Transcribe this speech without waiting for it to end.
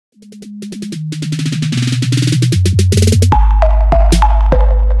In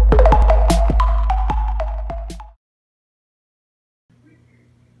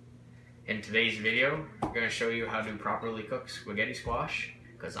today's video, I'm going to show you how to properly cook spaghetti squash,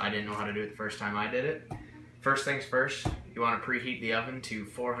 because I didn't know how to do it the first time I did it. First things first, you want to preheat the oven to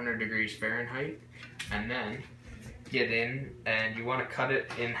 400 degrees Fahrenheit, and then get in, and you want to cut it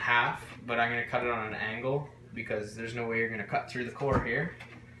in half, but I'm going to cut it on an angle, because there's no way you're going to cut through the core here.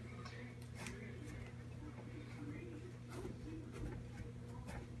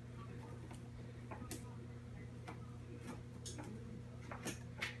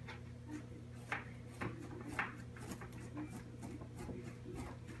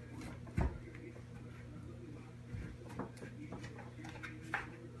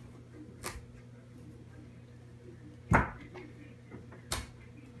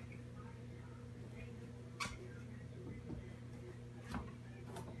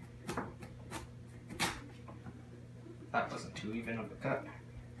 That wasn't too even of a cut.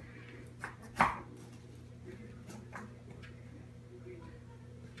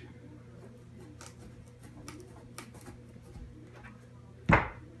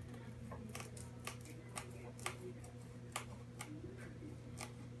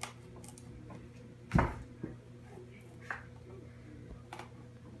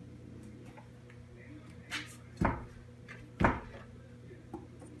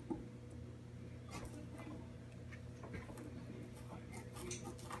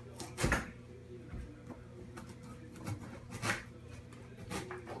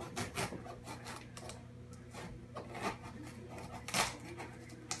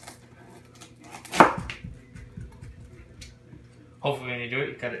 Hopefully when you do it,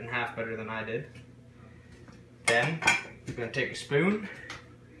 you cut it in half better than I did. Then, you're going to take a spoon,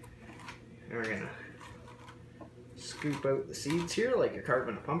 and we're going to scoop out the seeds here like you're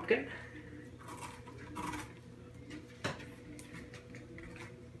carving a pumpkin.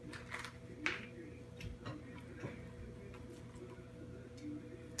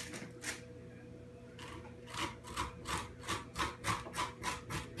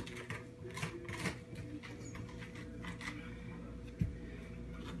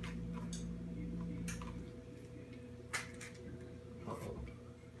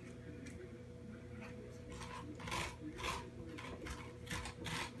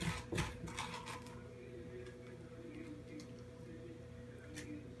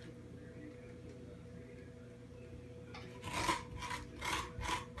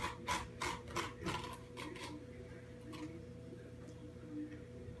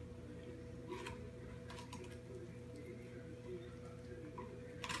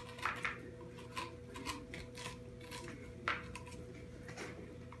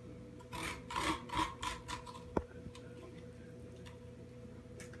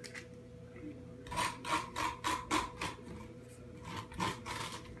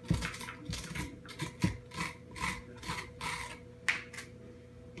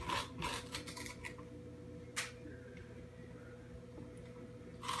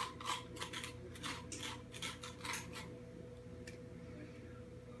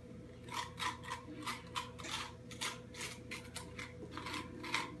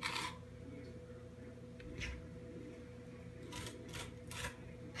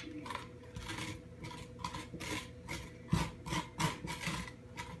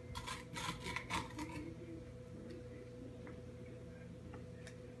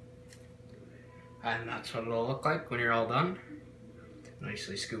 And that's what it'll look like when you're all done.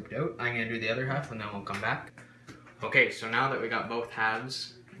 Nicely scooped out. I'm going to do the other half and then we'll come back. Okay, so now that we got both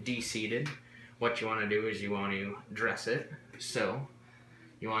halves de-seeded, what you want to do is you want to dress it. So,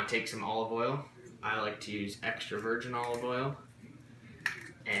 you want to take some olive oil. I like to use extra virgin olive oil.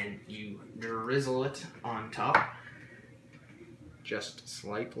 And you drizzle it on top, just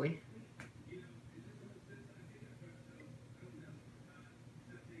slightly.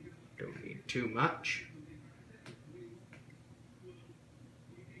 Don't need too much.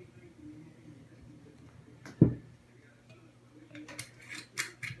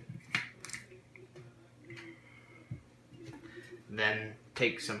 Then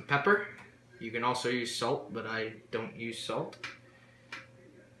take some pepper. You can also use salt, but I don't use salt.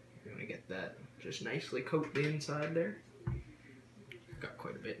 You're gonna get that just nicely coat the inside there. Got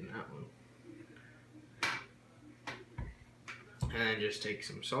quite a bit in that one. And then just take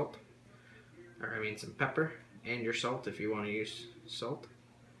some salt. Or I mean some pepper and your salt if you want to use salt,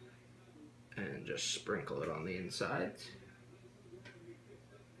 and just sprinkle it on the insides.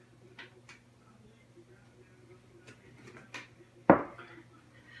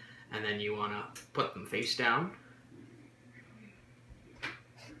 And then you want to put them face down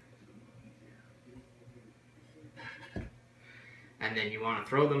And then you want to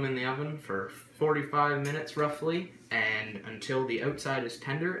throw them in the oven for 45 minutes roughly, and until the outside is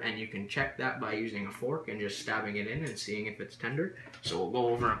tender, and you can check that by using a fork and just stabbing it in and seeing if it's tender. So we'll go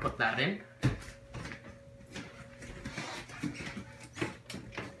over and put that in.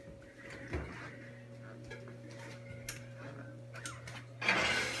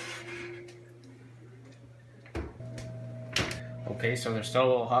 Okay, so they're still a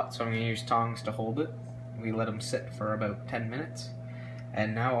little hot, so I'm going to use tongs to hold it. We let them sit for about 10 minutes.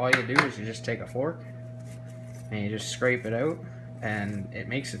 And now all you do is you just take a fork and you just scrape it out, and it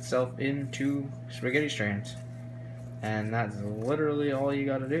makes itself into spaghetti strands. And that's literally all you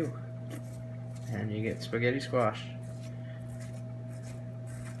gotta do. And you get spaghetti squash.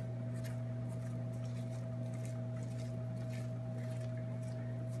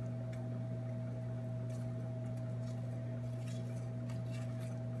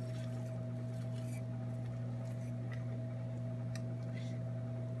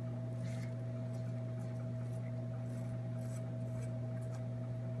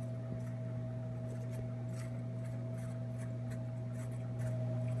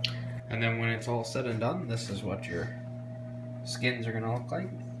 And then when it's all said and done, this is what your skins are gonna look like.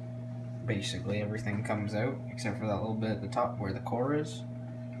 Basically everything comes out except for that little bit at the top where the core is.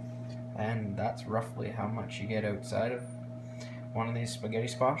 And that's roughly how much you get outside of one of these spaghetti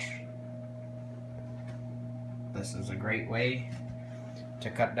squash. This is a great way to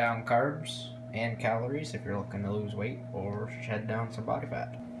cut down carbs and calories if you're looking to lose weight or shed down some body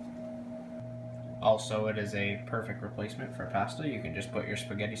fat. Also, it is a perfect replacement for pasta. You can just put your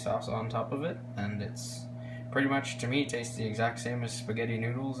spaghetti sauce on top of it, and it's pretty much, to me, tastes the exact same as spaghetti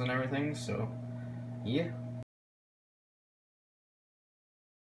noodles and everything, so yeah.